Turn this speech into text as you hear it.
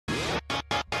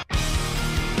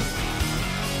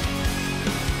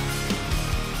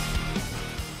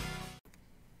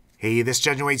Hey, this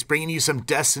Judging Wait's bringing you some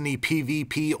Destiny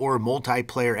PvP or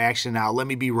multiplayer action. Now, let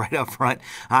me be right up front.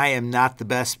 I am not the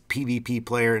best PvP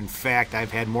player. In fact, I've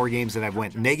had more games that I've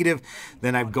went negative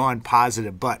than I've gone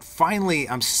positive. But finally,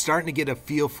 I'm starting to get a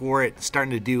feel for it, starting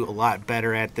to do a lot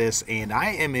better at this, and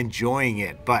I am enjoying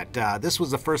it. But this was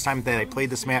the first time that I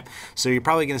played this map, so you're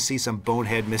probably going to see some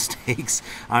bonehead mistakes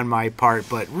on my part,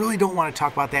 but really don't want to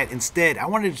talk about that. Instead, I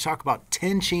wanted to talk about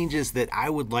 10 changes that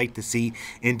I would like to see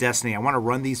in Destiny. I want to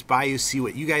run these by you, see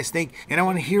what you guys think, and I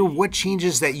want to hear what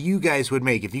changes that you guys would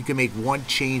make. If you could make one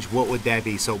change, what would that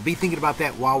be? So be thinking about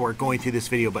that while we're going through this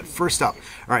video. But first up,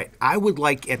 all right, I would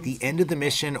like at the end of the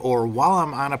mission, or while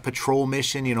I'm on a patrol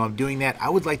mission, I'm doing that, I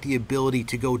would like the ability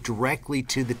to go directly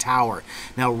to the tower.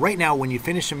 Now, right now, when you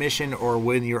finish a mission or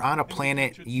when you're on a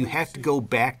planet, you have to go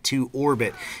back to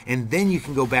orbit, and then you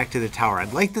can go back to the tower.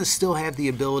 I'd like to still have the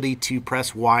ability to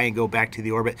press Y and go back to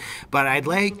the orbit, but I'd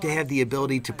like to have the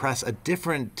ability to press a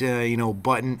different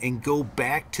button and go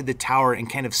back to the tower and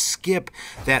kind of skip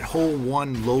that whole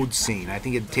one load scene. I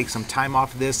think it'd take some time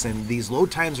off of this, and these load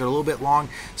times are a little bit long,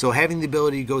 so having the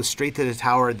ability to go straight to the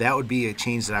tower, that would be a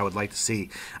change that I would like to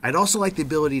see. I'd also like the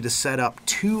ability to set up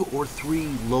 2 or 3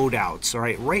 loadouts. All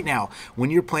right, right now when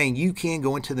you're playing, you can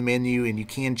go into the menu and you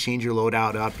can change your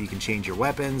loadout up, you can change your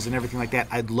weapons and everything like that.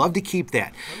 I'd love to keep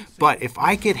that, but if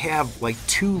I could have like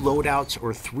 2 loadouts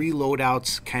or 3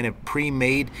 loadouts kind of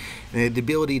pre-made, the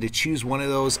ability to choose one of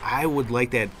those, I would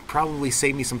like that. Probably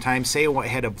save me some time. Say I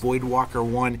had a Voidwalker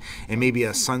one and maybe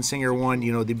a Sunsinger one,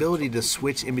 the ability to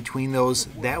switch in between those,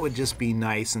 that would just be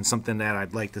nice and something that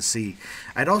I'd like to see.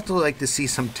 I'd also like to see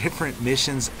some different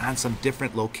missions on some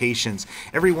different locations.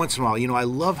 Every once in a while, I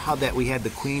love how that we had the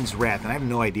Queen's Wrath, and I have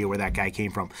no idea where that guy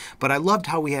came from, but I loved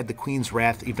how we had the Queen's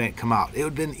Wrath event come out. It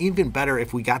would have been even better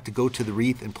if we got to go to the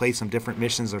Wreath and play some different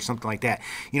missions or something like that.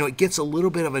 It gets a little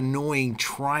bit of annoying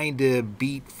trying to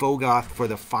beat Fogoth for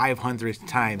the 500th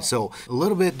time, so a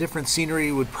little bit different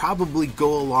scenery would probably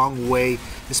go a long way,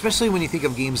 especially when you think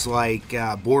of games like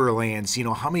Borderlands,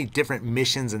 how many different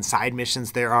missions and side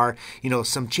missions there are.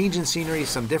 Some change in scenery,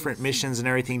 some different missions and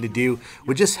everything to do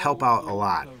would just help out a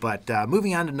lot. But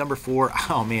moving on to number 4,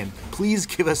 oh man, please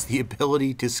give us the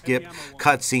ability to skip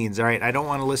cutscenes. All right, I don't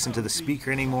want to listen to the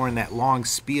speaker anymore in that long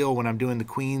spiel when I'm doing the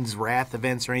Queen's Wrath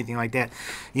events or anything like that.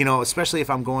 Especially if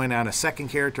I'm going on a second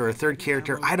character or a third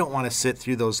character, I don't want to sit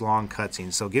through those long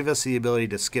cutscenes. So give us the ability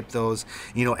to skip those,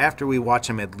 after we watch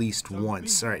them at least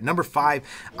once. All right, number 5,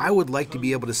 I would like to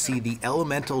be able to see the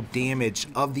elemental damage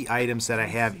of the items that I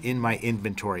have in my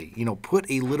inventory. Put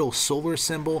a little solar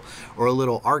symbol or a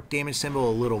little arc damage symbol,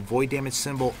 a little void damage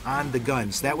symbol on the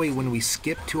guns. That way when we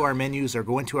skip to our menus or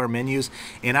go into our menus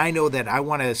and I know that I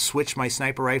want to switch my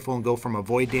sniper rifle and go from a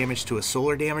void damage to a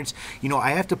solar damage,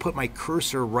 I have to put my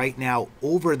cursor right now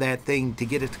over that thing to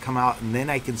get it to come out, and then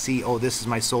I can see, oh, this is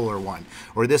my solar one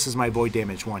or this is my void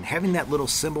damage one. Having that little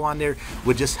symbol on there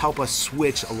would just help us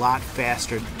switch a lot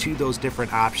faster to those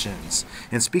different options.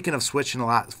 And speaking of switching a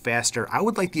lot faster, I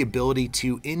would like the ability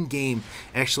to in-game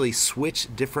actually switch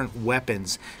different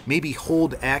weapons. Maybe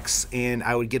hold X and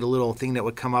I would get a little thing that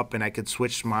would come up and I could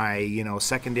switch my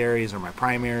secondaries or my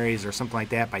primaries or something like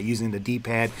that by using the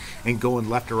D-pad and going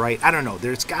left or right. I don't know,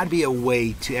 there's got to be a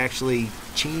way to actually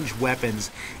change weapons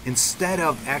instead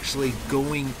of actually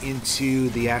going into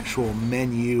the actual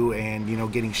menu and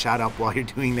getting shot up while you're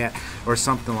doing that or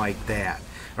something like that.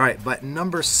 All right, but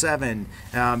number 7,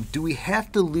 do we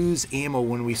have to lose ammo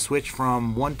when we switch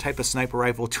from one type of sniper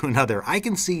rifle to another? I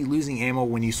can see losing ammo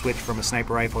when you switch from a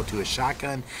sniper rifle to a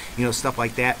shotgun, stuff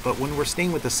like that. But when we're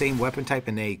staying with the same weapon type,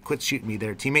 and they quit shooting me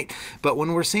there, teammate, but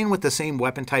when we're staying with the same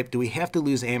weapon type, do we have to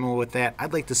lose ammo with that?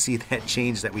 I'd like to see that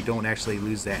change, that we don't actually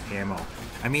lose that ammo.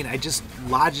 I mean, I just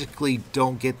logically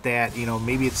don't get that.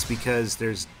 Maybe it's because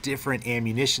there's different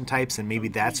ammunition types and maybe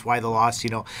that's why the loss,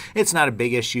 it's not a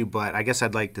big issue, but I guess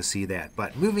I'd like to see that.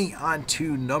 But moving on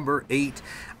to number 8,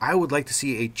 I would like to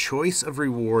see a choice of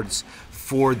rewards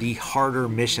for the harder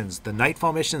missions. The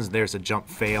Nightfall missions, there's a jump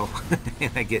fail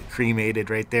and I get cremated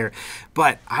right there.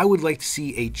 But I would like to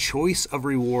see a choice of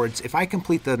rewards. If I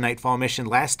complete the Nightfall mission,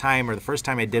 last time or the first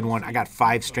time I did one, I got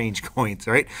 5 strange coins,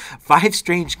 right? 5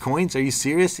 strange coins? Are you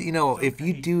serious? If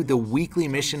you do the weekly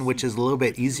mission, which is a little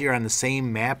bit easier on the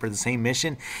same map or the same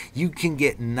mission, you can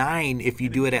get 9 if you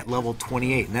do it at level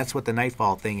 28, and that's what the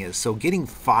Nightfall thing is. So getting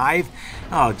 5,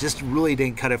 just really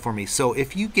didn't cut it for me. So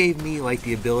if you gave me like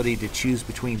the ability to choose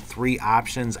choose between 3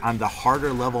 options on the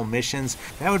harder level missions,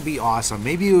 that would be awesome.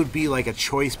 Maybe it would be like a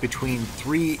choice between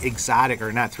 3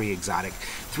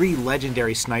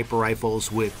 legendary sniper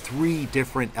rifles with 3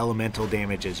 different elemental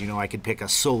damages. You know, I could pick a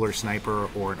solar sniper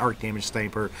or an arc damage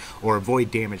sniper or a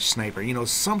void damage sniper. You know,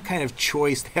 some kind of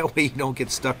choice. That way you don't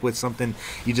get stuck with something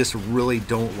you just really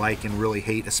don't like and really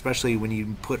hate, especially when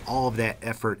you put all of that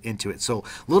effort into it. So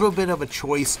a little bit of a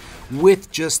choice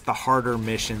with just the harder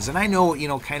missions. And I know, you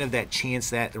know, kind of that chance,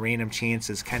 that random chance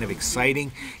is kind of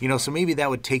exciting, you know, so maybe that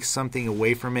would take something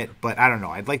away from it, but I don't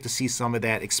know. I'd like to see some of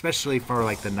that, especially for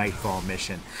like the Nightfall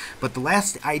mission. But the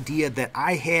last idea that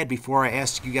I had before I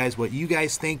asked you guys what you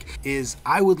guys think is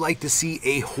I would like to see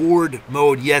a Horde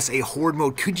mode. Yes, a Horde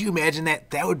mode. Could you imagine that?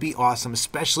 That would be awesome,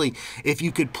 especially if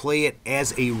you could play it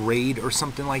as a raid or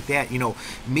something like that. You know,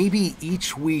 maybe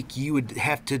each week you would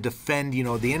have to defend, you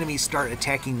know, the enemies start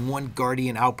attacking one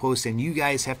Guardian outpost and you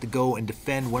guys have to go and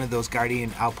defend one of those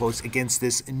Guardian outposts against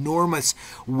this enormous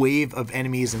wave of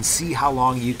enemies and see how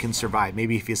long you can survive.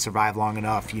 Maybe if you survive long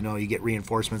enough, you know, you get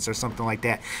reinforcements or something like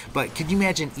that. But could you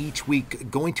imagine each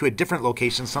week going to a different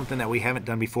location, something that we haven't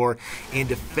done before, and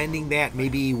defending that?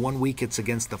 Maybe one week it's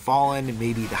against the Fallen,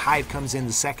 maybe the Hive comes in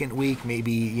the second week,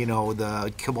 maybe, you know,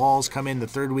 the Cabals come in the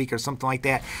third week or something like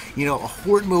that. You know, a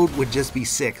Horde mode would just be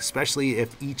sick, especially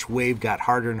if each wave got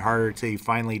harder and harder until you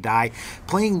finally die.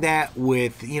 Playing that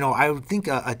with, you know, I would think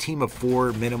a team of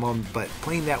 4 minimum, but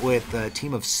playing that with a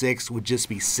team of 6 would just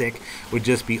be sick, would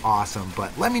just be awesome.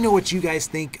 But let me know what you guys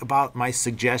think about my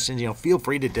suggestions. You know, feel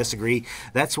free to disagree.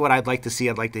 That's what I'd like to see.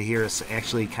 I'd like to hear us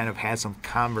actually kind of have some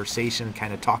conversation,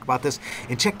 kind of talk about this.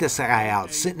 And check this guy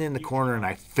out, sitting in the corner, and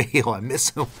I fail. I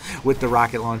miss him with the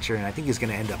rocket launcher, and I think he's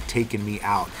going to end up taking me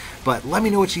out. But let me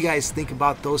know what you guys think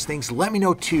about those things. Let me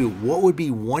know too, what would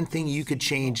be one thing you could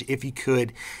change if you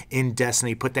could in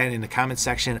Destiny? Put that in the comment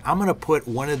section. I'm going to put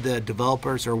one of the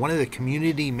developers or one of the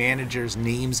community managers'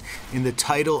 names in the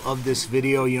title of this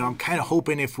video. You know, I'm kind of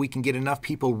hoping if we can get enough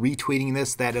people retweeting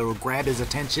this that it'll grab his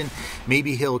attention.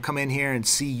 Maybe he'll come in here and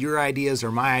see your ideas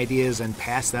or my ideas and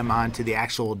pass them on to the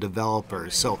actual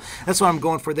developers. So that's what I'm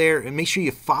going for there. And make sure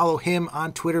you follow him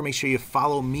on Twitter. Make sure you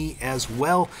follow me as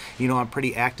well. You know, I'm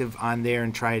pretty active on there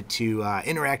and try to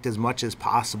interact as much as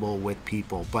possible with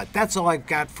people. But that's all I've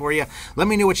got for you. Let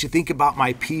me know what you think about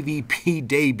my PvP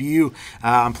debut.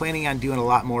 I'm planning on doing a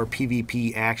lot more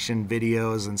PvP action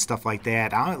videos and stuff like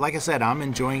that. Like I said, I'm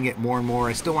enjoying it more and more.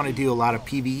 I still want to do a lot of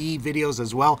PvE videos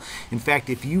as well. In fact,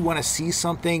 if you want to see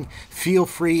something, feel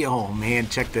free. Oh man,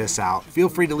 check this out. Feel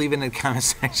free to leave it in the comment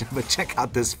section, but check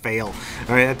out this fail.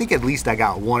 All right, I think at least I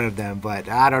got one of them, but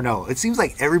I don't know. It seems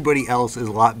like everybody else is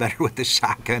a lot better with the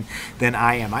shotgun than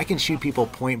I am. I can shoot people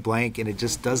point blank and it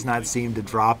just does not seem to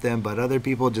drop them, but other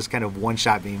people just kind of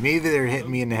one-shot me. Maybe they're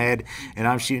hitting me in the head and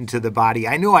I'm shooting to the body.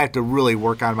 I know I have to really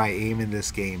work on my aim in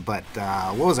this game, but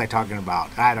what was I talking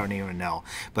about? I don't even know.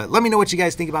 But let me know what you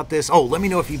guys think about this. Oh, let me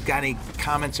know if you've got any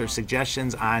comments or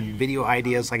suggestions on video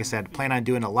ideas. Like I said, I plan on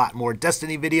doing a lot more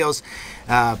Destiny videos,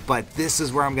 but this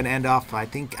is where I'm going to end off. I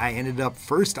think I ended up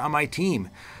first on my team.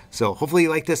 So hopefully you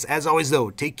like this. As always, though,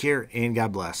 take care and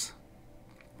God bless.